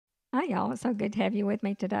Hi, y'all. It's so good to have you with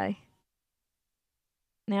me today.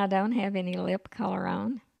 Now, I don't have any lip color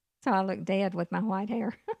on, so I look dead with my white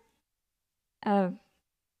hair. uh,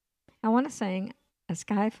 I want to sing A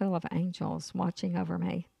Sky Full of Angels Watching Over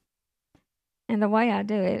Me. And the way I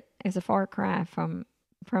do it is a far cry from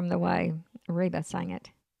the way Reba sang it.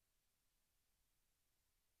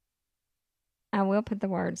 I will put the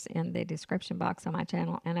words in the description box on my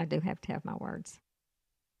channel, and I do have to have my words.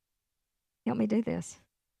 Help me do this.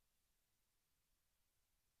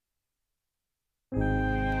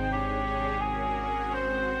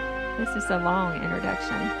 This is a long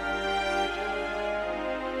introduction.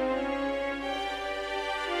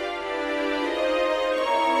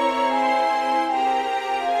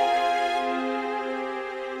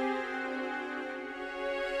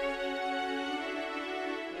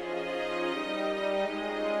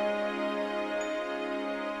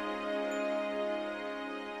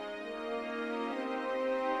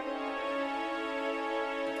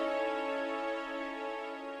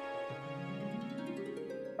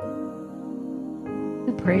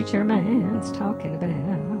 The preacher man's talking about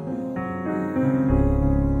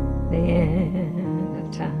the end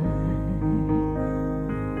of time.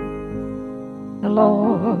 The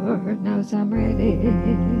Lord knows I'm ready,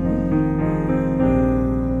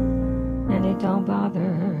 and it don't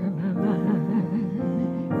bother my mind.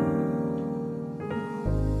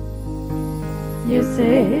 You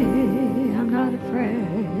see, I'm not afraid,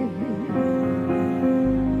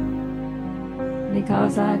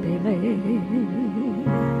 because I believe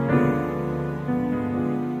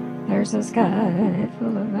there's a sky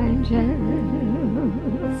full of angels,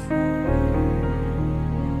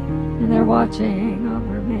 and they're watching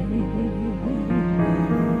over me.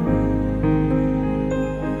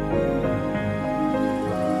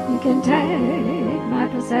 You can take my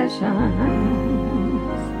possessions,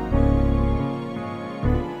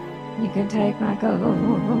 you can take my gold,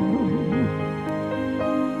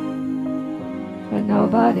 but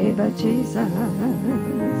nobody but Jesus is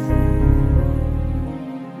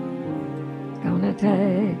gonna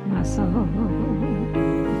take my soul.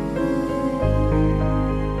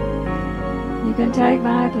 You can take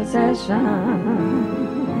my possessions,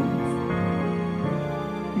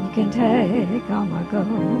 you can take all my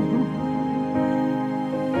gold.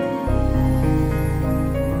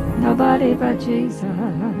 Nobody but Jesus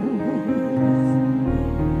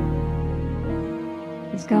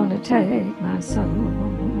is gonna take my soul.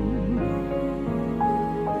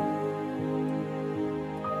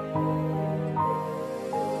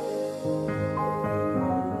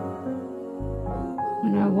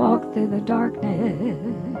 When I walk through the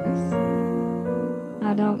darkness,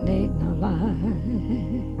 I don't need no light,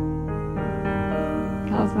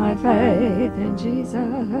 'cause my faith in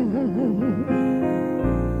Jesus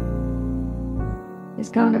is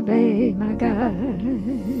gonna be my guide.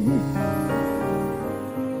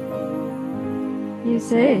 You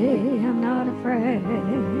see, I'm not afraid,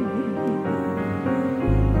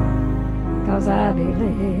 'cause I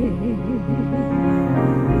believe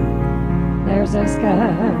there's a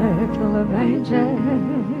sky full of angels,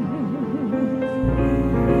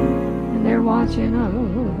 and they're watching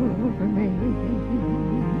over me.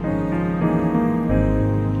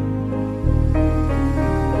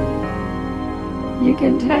 You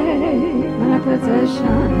can take my possessions,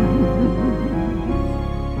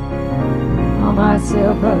 all my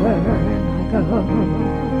silver and my gold.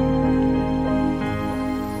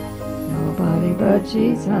 Nobody but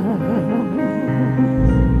Jesus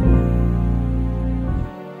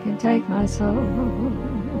can take my soul.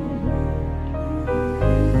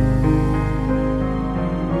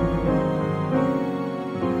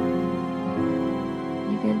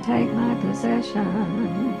 You can take my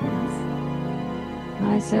possessions,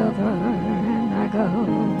 my silver and my gold.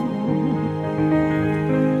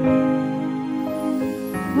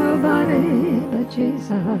 Nobody but Jesus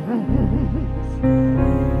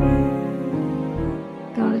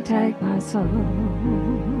gonna take my soul.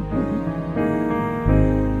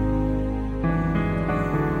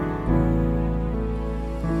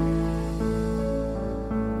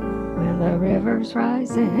 When the river's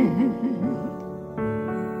rising,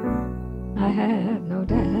 I have no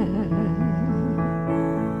doubt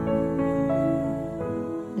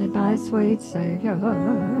that my sweet Savior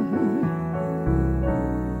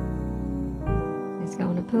is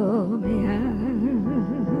gonna pull me out.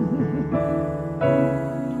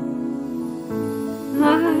 I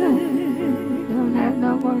don't have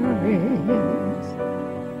no worries,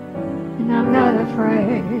 and I'm not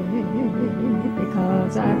afraid,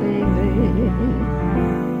 because I believe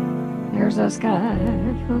there's a sky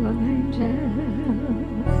full of angels,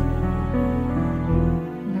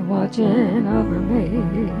 and they're watching watching over me.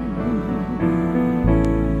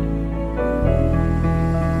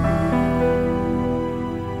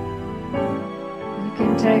 You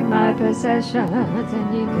can take my possessions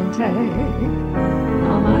and you can take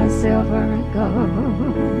all my silver and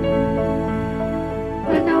gold,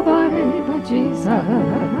 but nobody but Jesus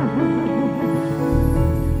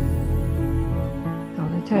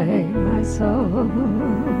gonna take my soul.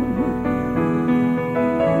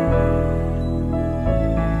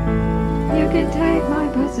 You can take my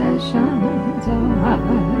possessions, all my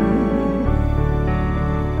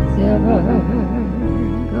silver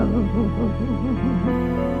and gold,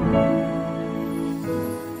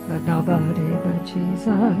 but nobody but Jesus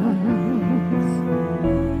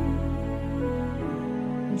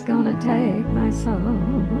is gonna take my soul.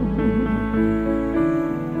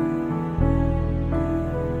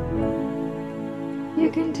 You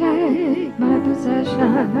can take my possessions,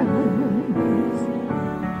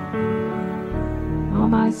 all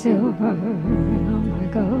my silver and all my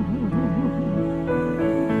gold,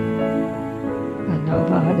 but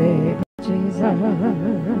nobody but Jesus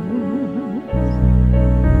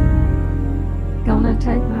gonna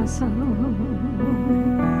take my soul.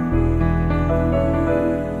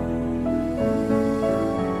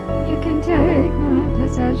 You can take my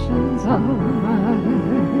possessions, all my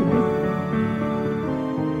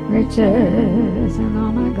riches and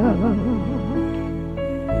all my gold,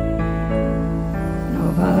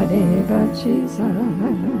 nobody but Jesus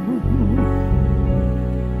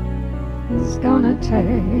is gonna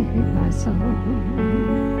take my soul.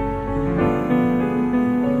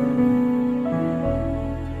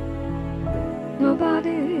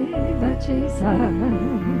 Nobody but Jesus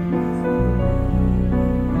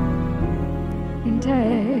can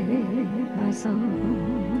take my soul.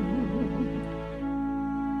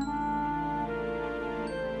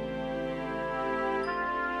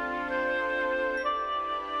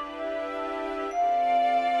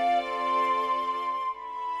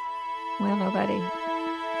 Well, nobody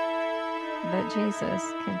but Jesus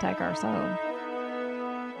can take our soul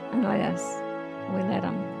unless we let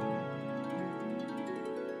him.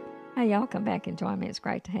 Hey, y'all come back and join me. It's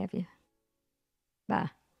great to have you.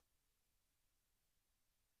 Bye.